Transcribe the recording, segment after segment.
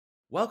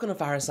Welcome to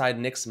Fireside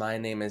Knicks. My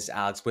name is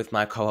Alex with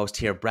my co-host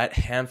here, Brett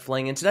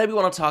Hamfling. And today we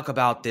want to talk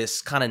about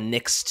this kind of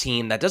Knicks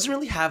team that doesn't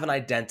really have an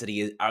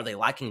identity. Are they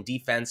lacking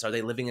defense? Are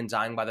they living and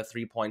dying by the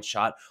three-point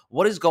shot?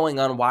 What is going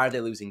on? Why are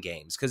they losing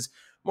games? Because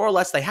more or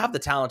less they have the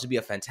talent to be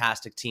a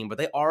fantastic team, but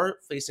they are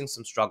facing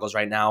some struggles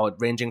right now,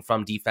 ranging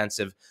from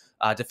defensive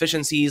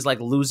deficiencies like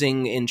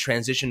losing in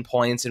transition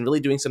points and really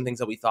doing some things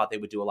that we thought they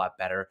would do a lot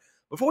better.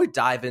 Before we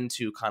dive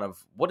into kind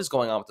of what is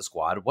going on with the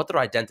squad, what their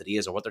identity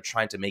is, or what they're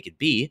trying to make it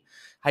be,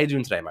 how you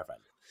doing today, my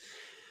friend?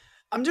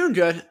 I'm doing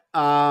good.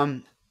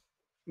 I'm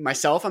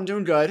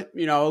doing good.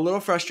 A little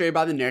frustrated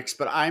by the Knicks,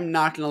 but I'm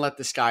not going to let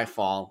the sky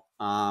fall.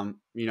 The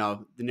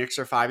Knicks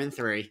are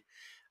 5-3.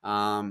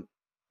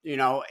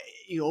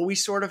 You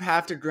always sort of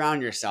have to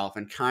ground yourself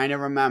and kind of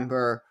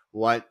remember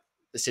what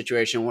the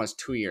situation was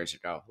 2 years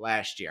ago,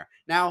 last year.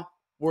 Now,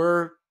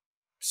 we're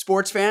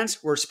sports fans.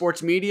 We're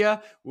sports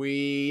media.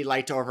 We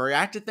like to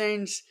overreact to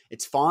things.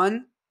 It's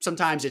fun.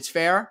 Sometimes it's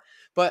fair.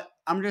 But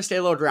I'm going to stay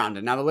a little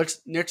grounded. Now, the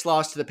Knicks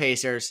lost to the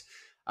Pacers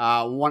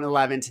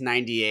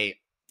 111-98.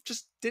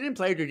 Just didn't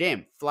play a good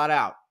game, flat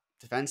out.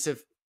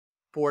 Defensive,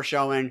 poor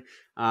showing.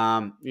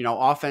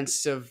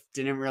 Offensive,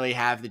 didn't really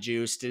have the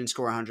juice, didn't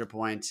score 100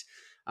 points.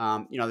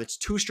 It's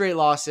two straight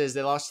losses.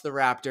 They lost to the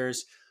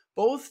Raptors.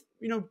 Both,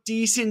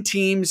 decent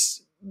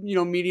teams,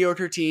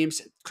 mediocre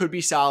teams, could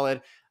be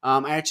solid.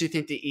 I actually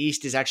think the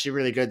East is actually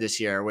really good this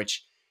year,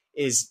 which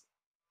is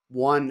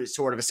one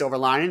sort of a silver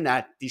lining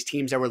that these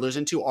teams that we're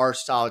losing to are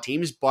solid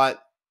teams, but,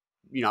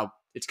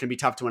 it's going to be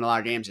tough to win a lot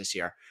of games this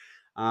year.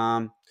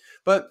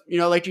 But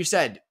like you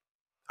said,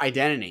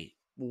 identity.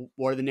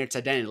 What are the Knicks'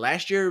 identity?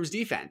 Last year it was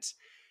defense.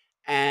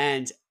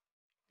 And,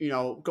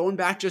 going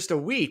back just a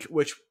week,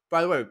 which,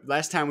 by the way,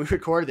 last time we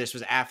recorded this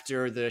was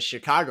after the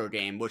Chicago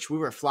game, which we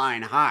were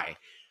flying high.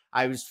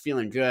 I was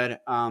feeling good.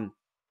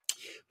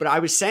 But I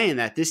was saying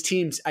that this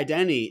team's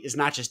identity is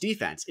not just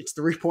defense. It's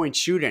three-point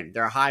shooting.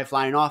 They're a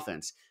high-flying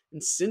offense.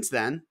 And since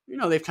then,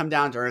 they've come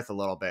down to earth a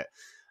little bit.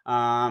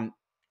 The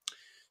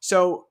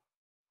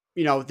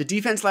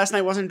defense last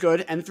night wasn't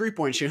good, and the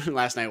three-point shooting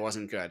last night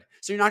wasn't good.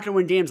 So you're not going to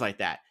win games like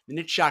that. The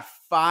Knicks shot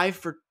 5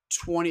 for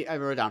 20. I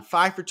wrote down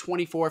 5 for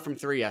 24 from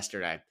three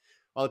yesterday,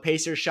 while the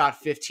Pacers shot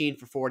 15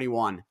 for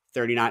 41,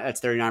 39.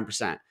 That's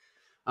 39%.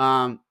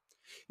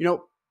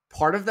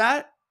 Part of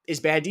that is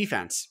bad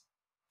defense,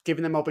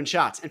 giving them open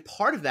shots, and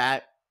part of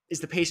that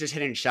is the Pacers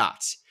hitting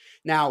shots.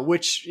 Now,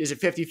 which is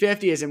it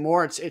 50-50? Is it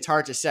more? It's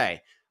hard to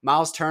say.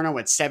 Miles Turner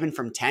went 7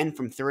 from 10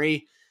 from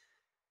three.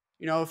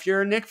 If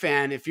you're a Knicks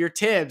fan, if you're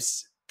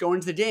Tibbs going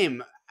into the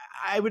game,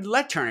 I would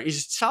let Turner.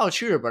 He's a solid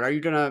shooter, but are you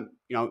going to,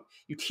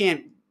 you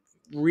can't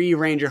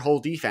rearrange your whole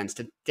defense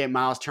to get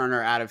Miles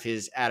Turner out of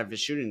his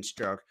shooting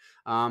stroke.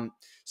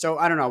 So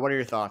I don't know. What are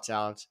your thoughts,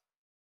 Alex?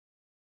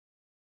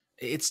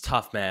 It's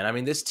tough, man. I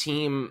mean, this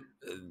team,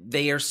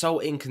 they are so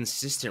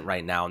inconsistent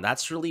right now, and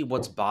that's really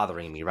what's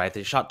bothering me, right?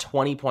 They shot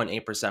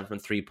 20.8% from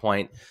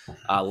three-point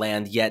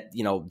land, yet,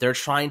 they're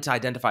trying to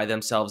identify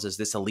themselves as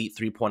this elite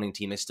three-pointing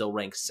team. They still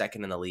rank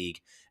second in the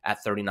league at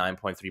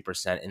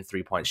 39.3% in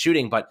three-point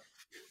shooting, but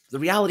the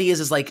reality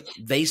is like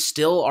they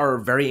still are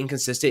very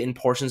inconsistent in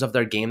portions of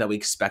their game that we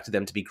expected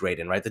them to be great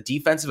in, right? The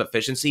defensive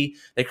efficiency,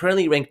 they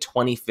currently rank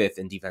 25th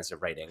in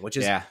defensive rating, which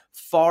is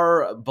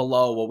far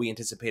below what we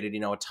anticipated,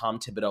 a Tom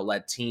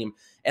Thibodeau-led team.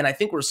 And I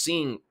think we're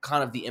seeing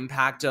kind of the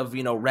impact of,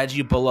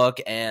 Reggie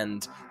Bullock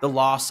and the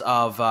loss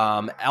of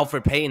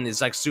Elfrid Payton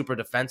is like super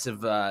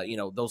defensive,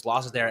 those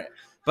losses there.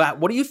 But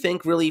what do you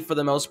think really for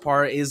the most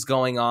part is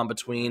going on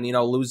between,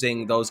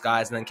 losing those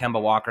guys and then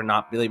Kemba Walker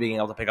not really being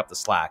able to pick up the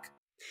slack?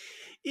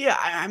 Yeah,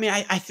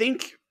 I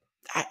think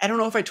I don't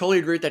know if I totally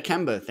agree with that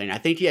Kemba thing. I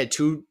think he had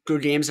two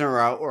good games in a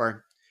row,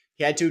 or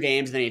he had two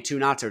games and then he had two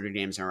not so good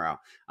games in a row.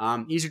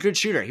 He's a good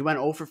shooter. He went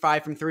 0 for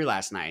 5 from 3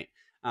 last night.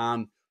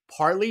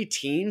 Partly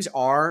teams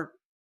are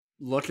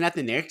looking at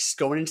the Knicks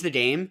going into the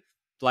game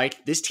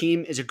like this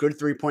team is a good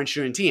three-point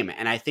shooting team,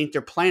 and I think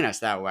they're playing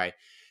us that way.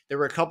 There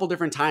were a couple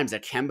different times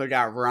that Kemba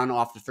got run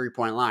off the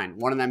three-point line.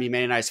 One of them, he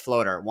made a nice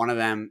floater. One of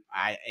them,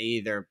 I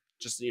either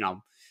just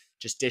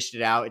dished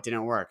it out. It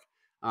didn't work.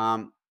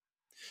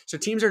 So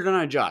teams are going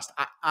to adjust.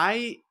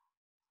 I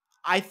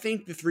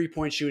think the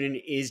three-point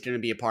shooting is going to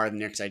be a part of the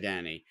Knicks'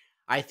 identity.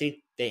 I think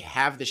they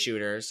have the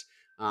shooters.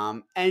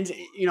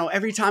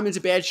 Every time it's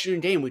a bad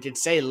shooting game, we could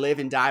say live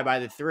and die by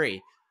the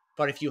three.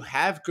 But if you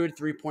have good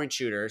three-point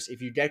shooters,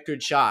 if you get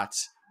good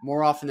shots,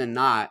 more often than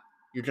not,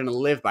 you're going to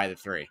live by the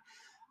three.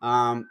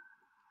 The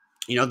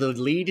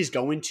lead is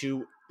going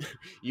to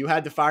 – you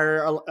had the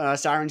fire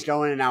sirens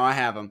going, and now I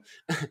have them.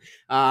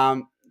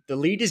 The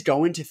lead is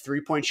going to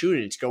three-point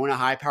shooting. It's going to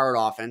high-powered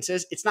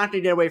offenses. It's not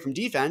going to get away from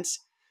defense,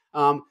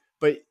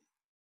 but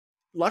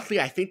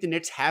luckily I think the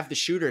Knicks have the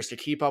shooters to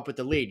keep up with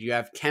the lead. You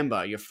have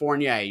Kemba, you have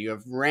Fournier, you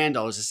have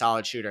Randall who's a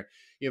solid shooter.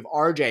 You have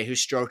RJ,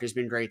 whose stroke has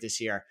been great this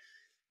year.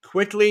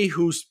 Quickly,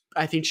 who's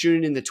I think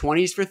shooting in the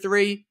 20s for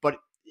three, but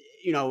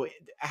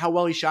how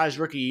well he shot his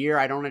rookie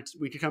year,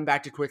 we could come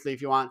back to Quickly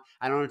if you want.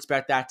 I don't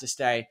expect that to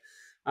stay.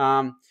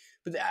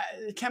 But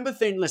the Kemba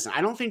thing, listen,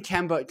 I don't think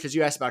Kemba, because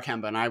you asked about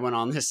Kemba and I went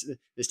on this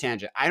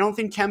tangent. I don't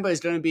think Kemba is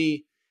going to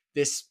be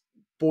this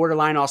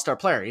borderline all-star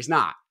player. He's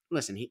not.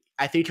 Listen,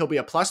 I think he'll be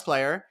a plus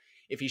player.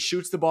 If he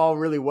shoots the ball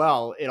really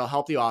well, it'll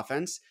help the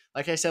offense.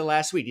 Like I said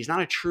last week, he's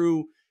not a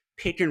true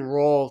pick and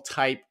roll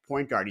type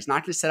point guard. He's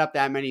not going to set up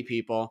that many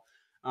people.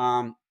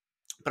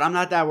 But I'm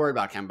not that worried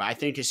about Kemba. I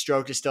think his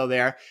stroke is still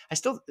there.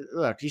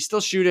 He's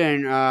still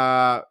shooting,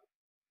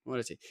 what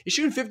is he? He's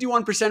shooting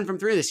 51% from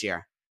three this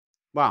year.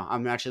 Wow,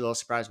 I'm actually a little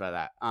surprised by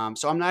that.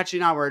 So I'm actually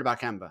not worried about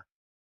Kemba.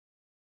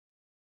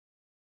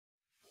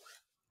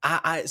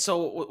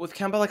 So with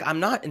Kemba, like,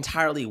 I'm not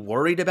entirely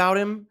worried about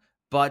him,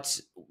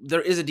 but there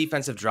is a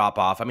defensive drop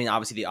off. I mean,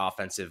 obviously the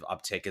offensive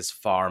uptick is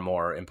far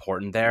more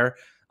important there.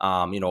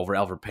 Over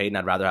Elfrid Payton,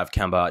 I'd rather have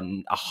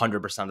Kemba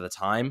 100% of the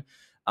time.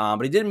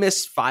 But he did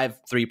miss 5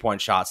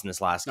 3-point shots in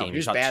this last game.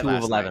 He shot 2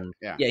 of 11.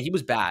 Yeah, he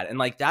was bad. And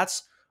like,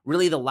 that's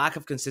really the lack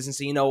of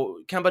consistency.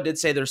 Kemba did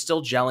say they're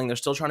still gelling. They're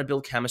still trying to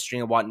build chemistry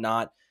and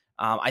whatnot.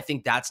 I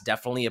think that's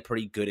definitely a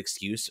pretty good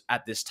excuse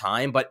at this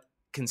time. But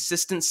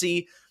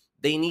consistency,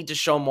 they need to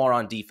show more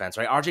on defense,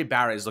 right? RJ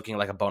Barrett is looking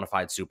like a bona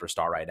fide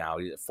superstar right now.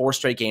 4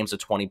 straight games of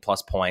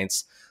 20-plus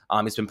points.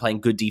 He's been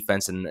playing good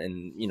defense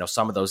in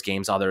some of those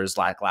games. Others,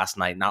 like last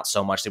night, not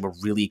so much. They were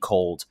really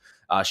cold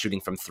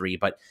shooting from three.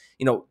 But,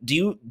 do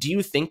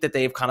you think that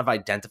they've kind of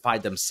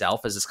identified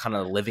themselves as this kind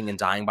of living and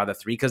dying by the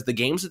three? Because the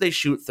games that they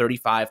shoot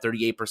 35,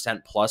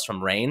 38% plus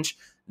from range,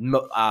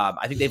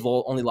 I think they've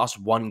only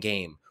lost one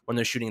game when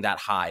they're shooting that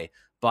high.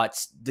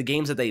 But the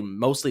games that they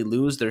mostly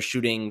lose, they're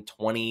shooting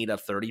 20 to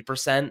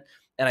 30%.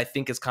 And I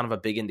think it's kind of a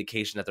big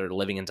indication that they're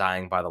living and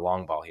dying by the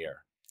long ball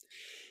here.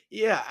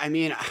 Yeah, I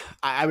mean,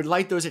 I would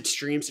like those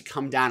extremes to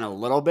come down a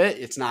little bit.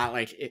 It's not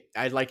like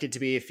I'd like it to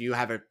be if you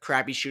have a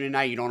crappy shooting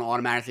night, you don't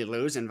automatically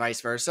lose and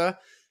vice versa.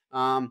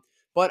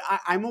 But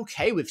I'm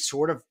okay with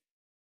sort of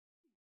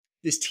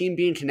this team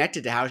being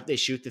connected to how they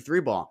shoot the three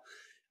ball.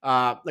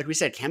 Like we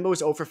said, Kemba was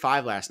 0 for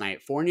 5 last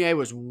night. Fournier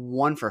was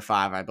 1 for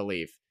 5, I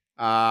believe.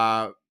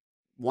 1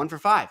 for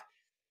 5.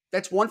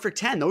 That's 1 for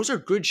 10. Those are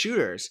good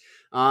shooters.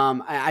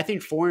 I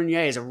think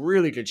Fournier is a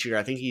really good shooter.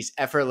 I think he's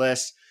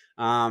effortless.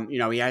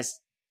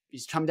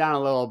 He's come down a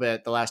little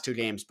bit the last 2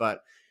 games, but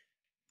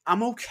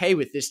I'm okay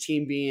with this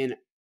team being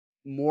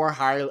more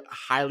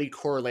highly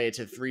correlated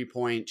to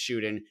 3-point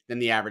shooting than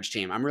the average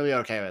team. I'm really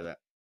okay with it.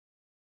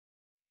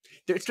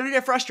 It's going to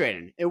get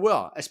frustrating. It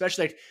will,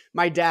 especially like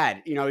my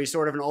dad, he's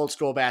sort of an old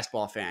school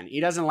basketball fan.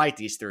 He doesn't like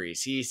these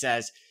threes. He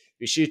says,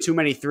 you shoot too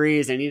many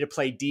threes. They need to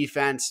play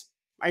defense.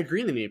 I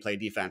agree they need to play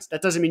defense.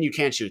 That doesn't mean you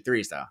can't shoot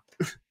threes, though.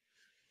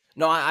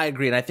 No, I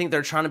agree. And I think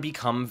they're trying to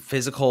become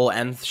physical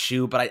and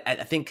shoot, but I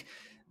think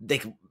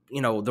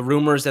the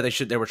rumors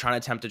that they were trying to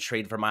attempt to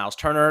trade for Miles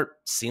Turner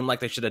seem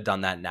like they should have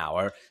done that now,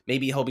 or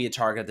maybe he'll be a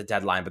target at the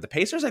deadline. But the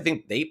Pacers, I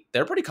think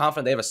they're pretty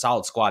confident they have a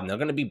solid squad and they're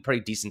going to be a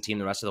pretty decent team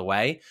the rest of the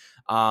way.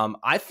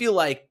 I feel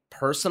like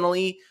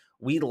personally,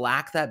 we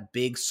lack that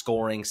big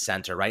scoring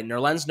center, right?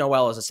 Nerlens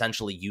Noel is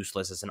essentially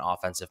useless as an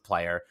offensive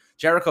player.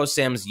 Jericho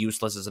Sims,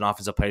 useless as an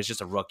offensive player. He's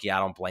just a rookie. I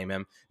don't blame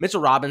him. Mitchell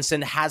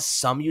Robinson has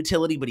some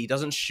utility, but he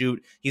doesn't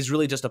shoot. He's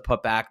really just a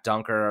putback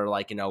dunker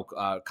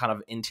or kind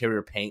of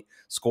interior paint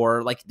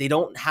scorer. Like, they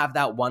don't have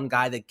that one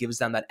guy that gives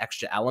them that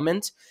extra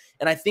element.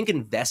 And I think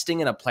investing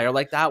in a player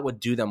like that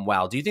would do them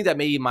well. Do you think that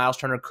maybe Miles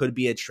Turner could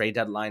be a trade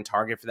deadline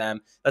target for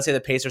them? Let's say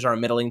the Pacers are a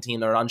middling team.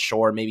 They're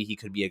unsure. Maybe he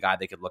could be a guy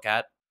they could look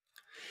at.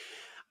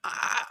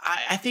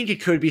 I think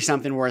it could be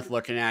something worth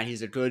looking at.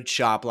 He's a good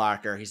shot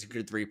blocker. He's a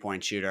good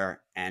 3-point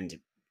shooter. And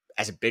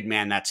as a big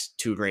man, that's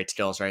 2 great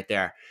skills right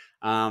there.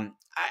 I'm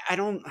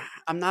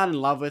not in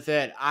love with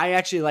it. I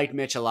actually like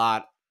Mitch a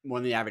lot more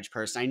than the average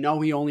person. I know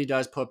he only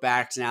does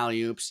putbacks and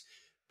alley-oops,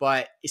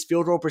 but his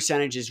field goal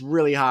percentage is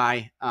really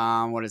high.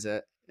 What is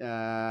it?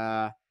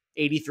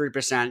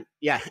 83%.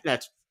 Yeah,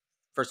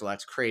 first of all,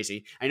 that's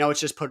crazy. I know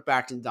it's just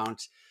putbacks and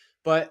dunks,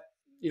 but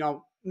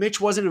Mitch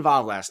wasn't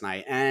involved last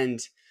night. And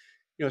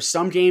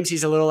some games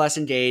he's a little less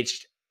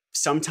engaged.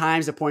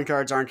 Sometimes the point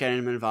guards aren't getting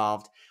him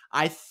involved.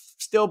 I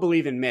still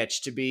believe in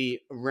Mitch to be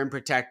a rim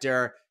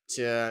protector,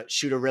 to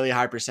shoot a really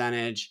high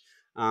percentage.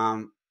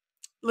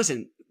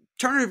 Listen,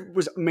 Turner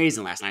was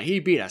amazing last night. He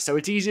beat us. So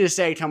it's easy to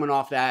say coming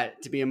off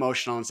that, to be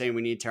emotional and saying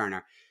we need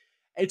Turner.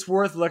 It's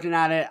worth looking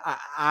at it.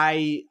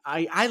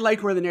 I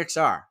like where the Knicks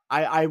are.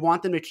 I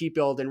want them to keep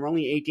building. We're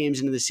only 8 games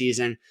into the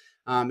season.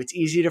 It's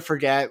easy to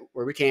forget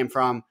where we came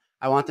from.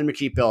 I want them to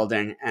keep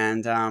building.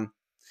 And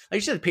like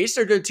you said, the Pacers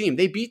are a good team.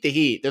 They beat the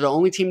Heat. They're the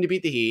only team to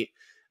beat the Heat.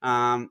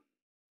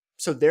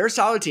 So they're a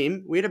solid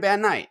team. We had a bad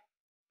night.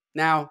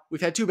 Now,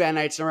 we've had 2 bad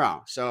nights in a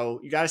row.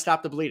 So you got to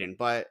stop the bleeding.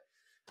 But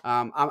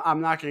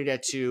I'm not going to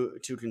get too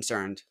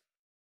concerned.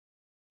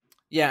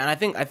 Yeah, and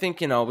I think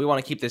we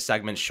want to keep this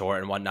segment short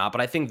and whatnot,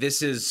 but I think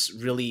this is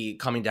really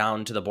coming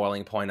down to the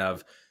boiling point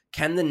of,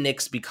 can the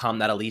Knicks become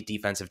that elite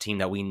defensive team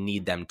that we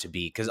need them to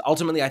be? Because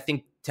ultimately, I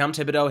think Tom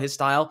Thibodeau, his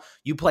style,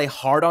 you play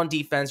hard on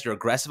defense, you're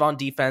aggressive on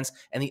defense,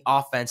 and the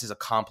offense is a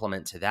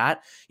complement to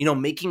that.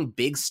 Making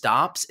big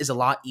stops is a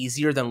lot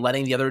easier than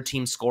letting the other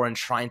team score and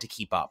trying to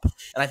keep up.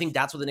 And I think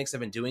that's what the Knicks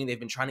have been doing. They've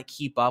been trying to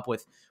keep up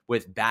with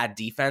bad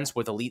defense,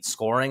 with elite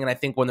scoring. And I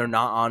think when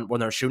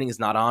their shooting is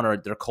not on or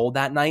they're cold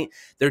that night,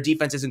 their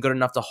defense isn't good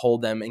enough to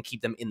hold them and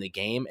keep them in the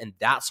game. And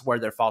that's where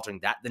they're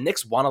faltering. The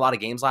Knicks won a lot of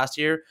games last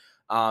year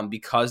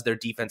because their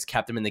defense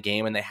kept them in the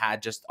game, and they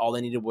had just all they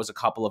needed was a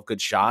couple of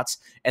good shots,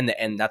 and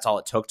that's all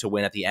it took to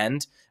win at the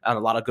end. A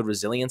lot of good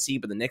resiliency.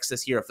 But the Knicks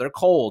this year, if they're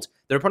cold,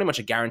 they're pretty much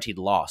a guaranteed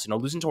loss.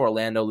 Losing to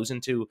Orlando,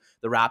 losing to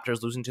the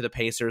Raptors, losing to the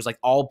Pacers, like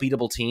all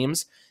beatable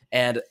teams,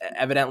 and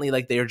evidently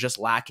like they're just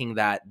lacking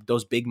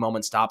those big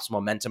moment stops,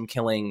 momentum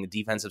killing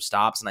defensive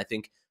stops. And I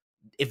think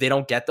if they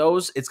don't get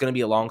those, it's going to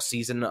be a long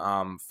season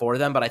for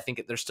them. But I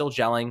think they're still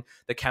gelling.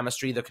 The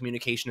chemistry, the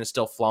communication is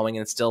still flowing,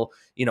 and it's still,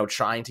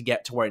 trying to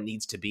get to where it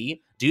needs to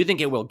be. Do you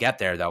think it will get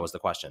there? That was the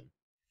question.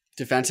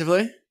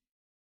 Defensively?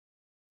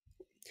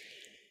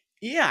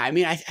 Yeah, I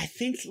mean, I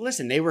think,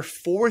 listen, they were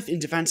 4th in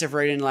defensive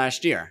rating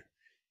last year.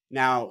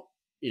 Now,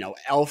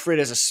 Alfred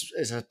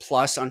is a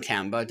plus on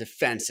Kemba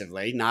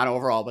defensively, not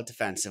overall, but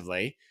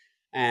defensively.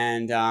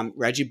 And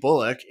Reggie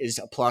Bullock is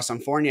a plus on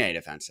Fournier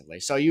defensively.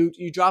 So you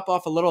drop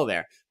off a little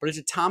there. But it's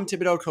a Tom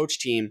Thibodeau coach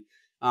team.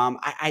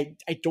 I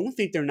don't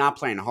think they're not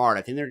playing hard.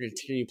 I think they're going to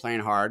continue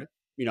playing hard.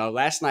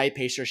 Last night,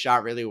 Pacers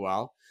shot really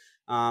well.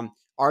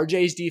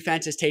 RJ's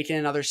defense has taken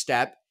another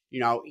step.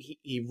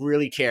 He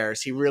really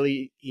cares. He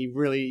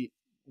really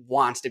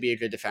wants to be a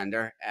good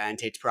defender and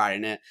takes pride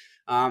in it.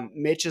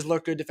 Mitch has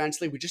looked good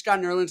defensively. We just got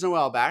Nerlens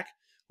Noel back,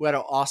 who had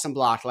an awesome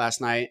block last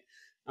night.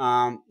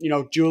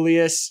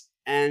 Julius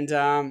and,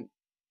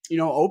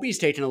 Obi's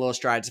taken a little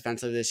strides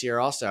defensively this year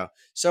also.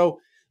 So,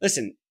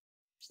 listen,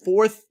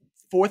 fourth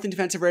in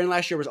defensive rating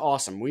last year was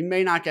awesome. We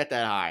may not get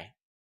that high,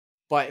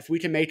 but if we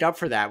can make up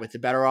for that with the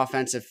better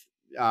offensive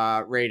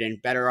rating,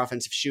 better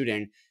offensive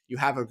shooting, you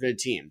have a good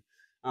team.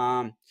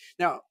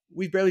 Now,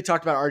 we've barely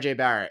talked about RJ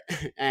Barrett,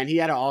 and he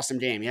had an awesome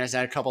game. He has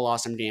had a couple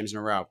awesome games in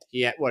a row.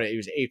 He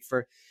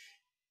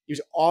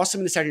was awesome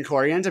in the second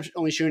quarter. He ends up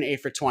only shooting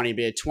 8 for 20, but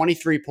he had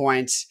 23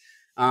 points.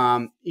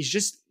 He's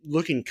just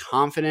looking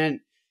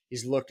confident.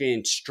 He's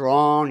looking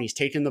strong. He's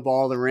taking the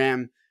ball to the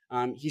rim.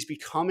 He's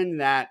becoming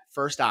that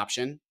first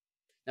option.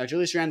 Now,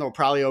 Julius Randle will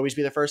probably always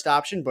be the first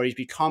option, but he's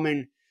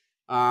becoming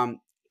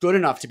good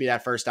enough to be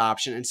that first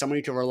option and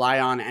somebody to rely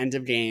on end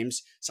of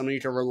games, somebody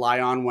to rely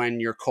on when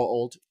you're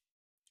cold.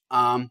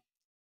 And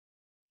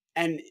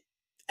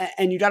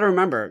you got to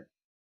remember,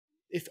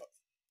 if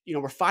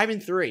we're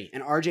 5-3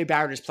 and RJ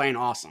Barrett is playing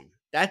awesome,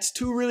 that's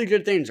 2 really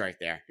good things right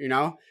there.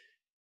 Now,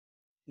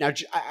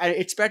 I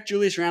expect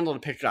Julius Randle to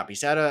pick it up.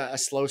 He's had a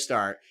slow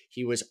start.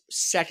 He was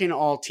 2nd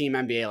all-team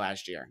NBA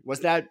last year.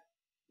 Was that,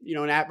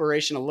 an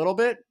aberration a little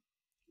bit?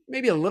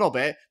 Maybe a little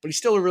bit, but he's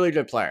still a really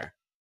good player.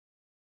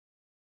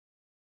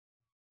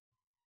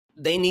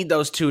 They need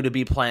those two to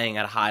be playing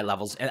at high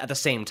levels at the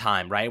same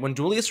time, right? When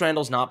Julius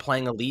Randle's not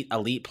playing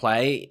elite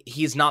play,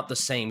 he's not the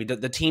same.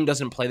 The team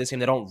doesn't play the same.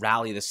 They don't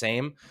rally the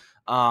same.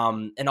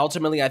 And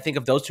ultimately, I think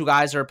if those two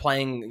guys are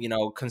playing,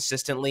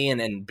 consistently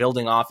and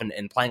building off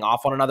and playing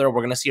off one another,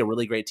 we're going to see a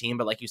really great team.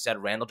 But like you said,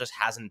 Randle just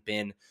hasn't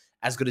been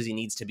as good as he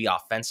needs to be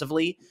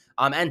offensively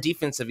and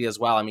defensively as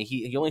well. I mean,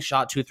 he only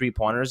shot 2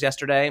 3-pointers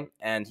yesterday,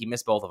 and he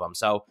missed both of them.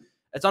 So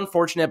it's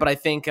unfortunate, but I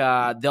think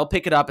they'll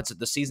pick it up.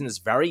 The season is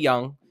very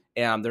young.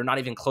 They're not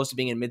even close to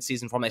being in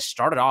midseason form. They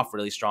started off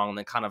really strong and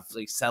then kind of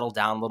settled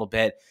down a little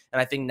bit.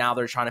 And I think now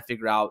they're trying to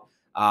figure out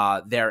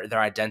their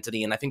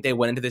identity. And I think they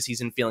went into the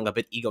season feeling a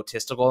bit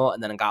egotistical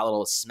and then got a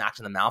little smacked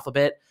in the mouth a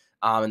bit.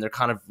 And they're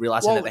kind of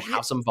realizing that they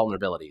have some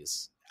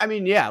vulnerabilities. I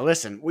mean, yeah,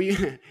 listen, we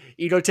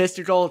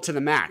egotistical to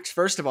the max.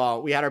 First of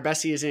all, we had our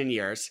best season in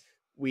years.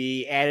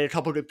 We added a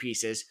couple good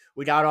pieces.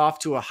 We got off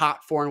to a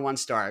hot 4-1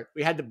 start.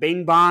 We had the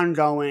Bing Bong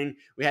going.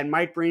 We had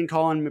Mike Breen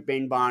calling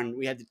Bing Bong.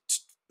 We had the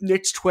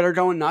Knicks Twitter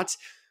going nuts.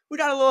 We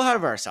got a little ahead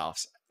of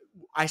ourselves.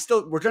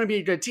 We're going to be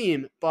a good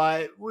team,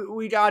 but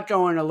we got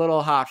going a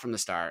little hot from the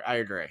start. I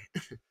agree.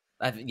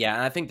 Yeah,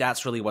 and I think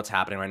that's really what's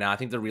happening right now. I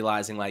think they're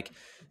realizing,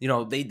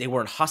 they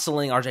weren't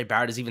hustling. RJ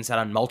Barrett has even said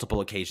on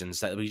multiple occasions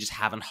that we just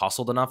haven't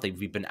hustled enough.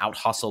 We've been out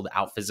hustled,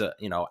 out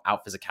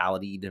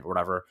physicality, or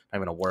whatever. Not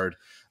even a word.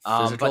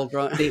 Physical,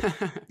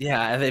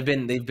 they've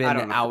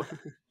been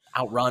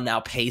outrun,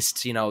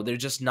 outpaced. They're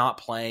just not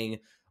playing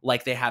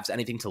like they have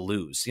anything to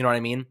lose. You know what I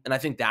mean? And I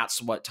think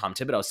that's what Tom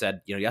Thibodeau said,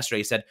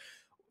 yesterday. He said,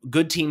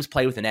 good teams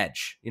play with an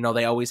edge.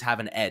 They always have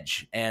an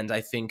edge. And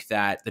I think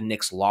that the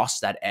Knicks lost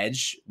that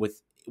edge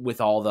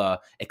with all the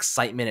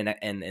excitement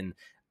and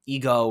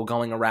ego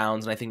going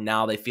around. And I think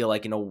now they feel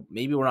like,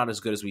 maybe we're not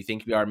as good as we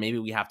think we are. Maybe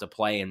we have to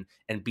play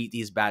and beat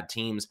these bad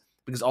teams,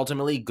 because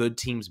ultimately good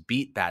teams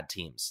beat bad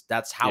teams.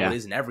 That's how it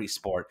is in every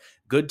sport.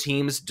 Good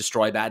teams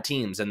destroy bad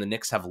teams, and the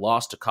Knicks have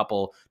lost a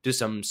couple to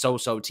some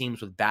so-so teams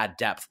with bad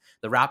depth.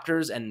 The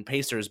Raptors and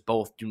Pacers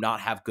both do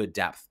not have good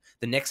depth.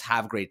 The Knicks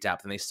have great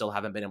depth, and they still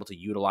haven't been able to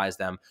utilize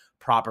them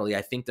properly.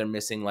 I think they're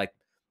missing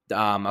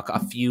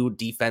a few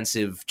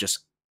defensive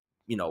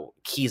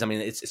keys. I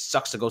mean, it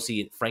sucks to go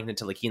see Frank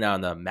Ntilikina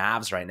on the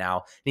Mavs right now,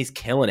 and he's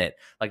killing it.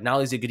 Like, not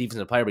only is he a good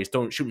defensive player, but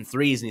he's shooting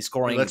threes and he's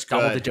scoring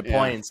double-digit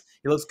points.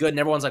 He looks good, and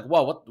everyone's like,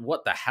 whoa,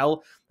 what the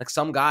hell? Like,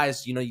 some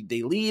guys,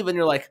 they leave, and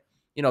you're like,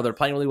 they're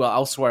playing really well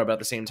elsewhere, but at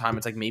the same time,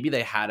 it's like maybe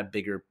they had a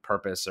bigger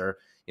purpose, or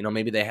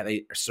maybe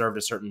they served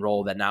a certain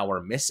role that now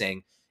we're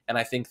missing. And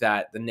I think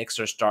that the Knicks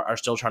are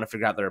still trying to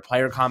figure out their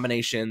player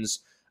combinations,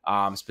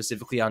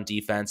 specifically on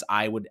defense.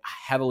 I would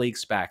heavily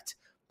expect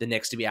the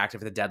Knicks to be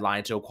active at the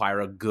deadline to acquire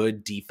a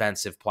good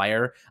defensive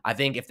player. I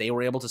think if they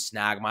were able to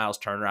snag Miles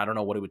Turner, I don't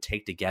know what it would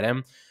take to get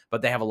him,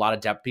 but they have a lot of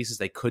depth pieces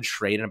they could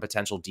trade in a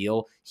potential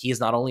deal. He is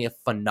not only a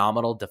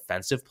phenomenal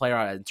defensive player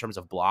in terms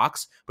of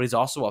blocks, but he's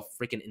also a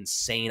freaking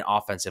insane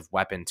offensive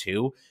weapon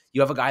too.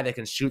 You have a guy that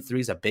can shoot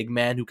threes, a big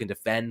man who can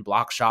defend,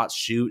 block shots,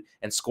 shoot,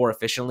 and score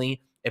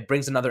efficiently. It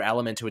brings another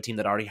element to a team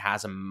that already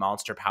has a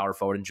monster power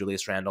forward in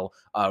Julius Randle,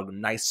 a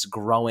nice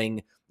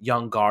growing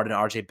young guard in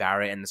RJ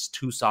Barrett, and this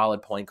 2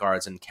 solid point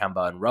guards in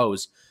Kemba and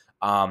Rose.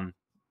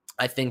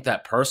 I think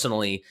that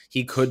personally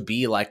he could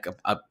be like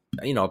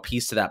a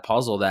piece to that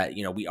puzzle that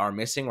we are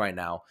missing right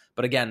now.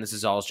 But again, this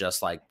is all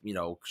just like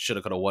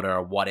shoulda, coulda, woulda,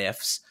 or what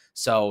ifs.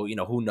 So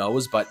who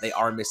knows? But they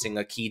are missing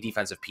a key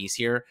defensive piece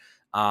here.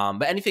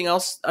 But anything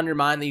else on your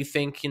mind that you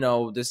think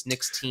this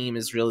Knicks team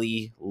is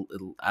really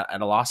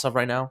at a loss of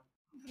right now?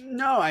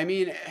 No, I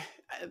mean,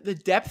 the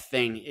depth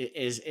thing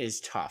is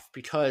tough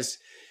because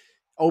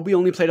Obi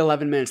only played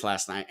 11 minutes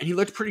last night, and he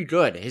looked pretty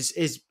good.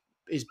 His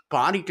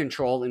body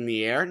control in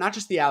the air, not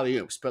just the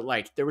alley-oops, but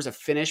like there was a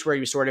finish where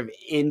he was sort of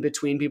in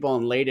between people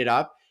and laid it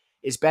up,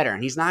 is better.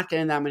 And he's not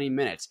getting that many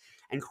minutes.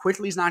 And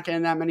Quickly's not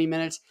getting that many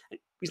minutes.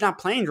 He's not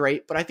playing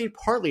great, but I think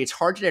partly it's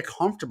hard to get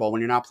comfortable when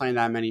you're not playing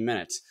that many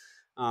minutes.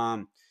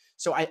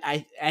 So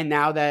and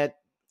now that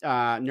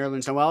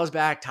Nerlens Noel is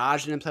back,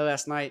 Taj didn't play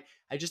last night,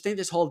 I just think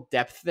this whole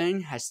depth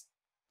thing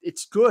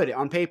it's good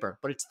on paper,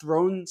 but it's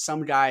thrown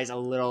some guys a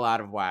little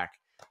out of whack.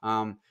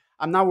 I'm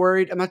not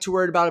worried. I'm not too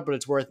worried about it, but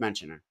it's worth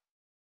mentioning.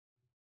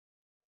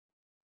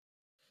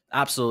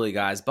 Absolutely,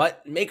 guys.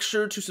 But make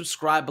sure to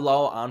subscribe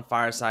below on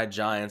Fireside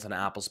Giants on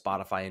Apple,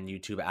 Spotify, and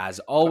YouTube. As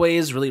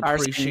always, really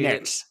appreciate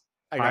it.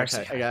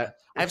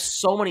 I have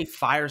so many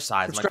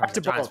Firesides. Subscribe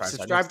to both.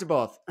 Subscribe to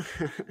both.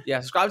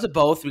 Yeah, subscribe to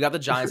both. We got the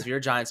Giants. If you're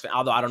a Giants fan,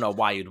 although I don't know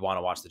why you'd want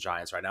to watch the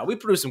Giants right now. We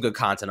produce some good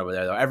content over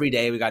there, though. Every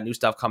day we got new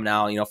stuff coming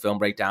out, film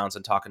breakdowns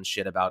and talking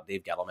shit about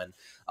Dave Gettleman.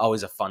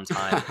 Always a fun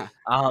time.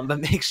 But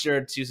make sure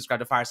to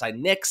subscribe to Fireside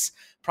Knicks.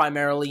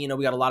 Primarily,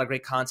 we got a lot of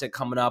great content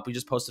coming up. We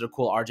just posted a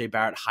cool RJ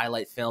Barrett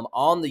highlight film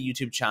on the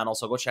YouTube channel,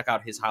 so go check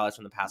out his highlights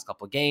from the past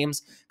couple of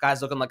games.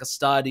 Guy's looking like a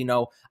stud.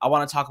 I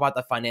want to talk about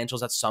the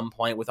financials at some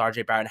point with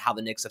RJ Barrett and how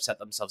the Knicks have set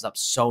themselves up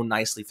so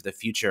nicely for the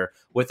future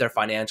with their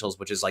financials,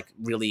 which is like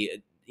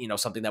really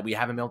something that we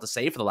haven't been able to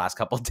say for the last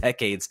couple of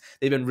decades.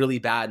 They've been really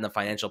bad in the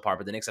financial part,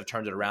 but the Knicks have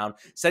turned it around,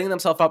 setting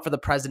themselves up for the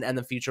present and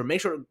the future.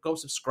 Make sure to go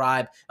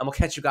subscribe, and we'll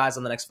catch you guys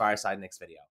on the next Fireside Knicks video.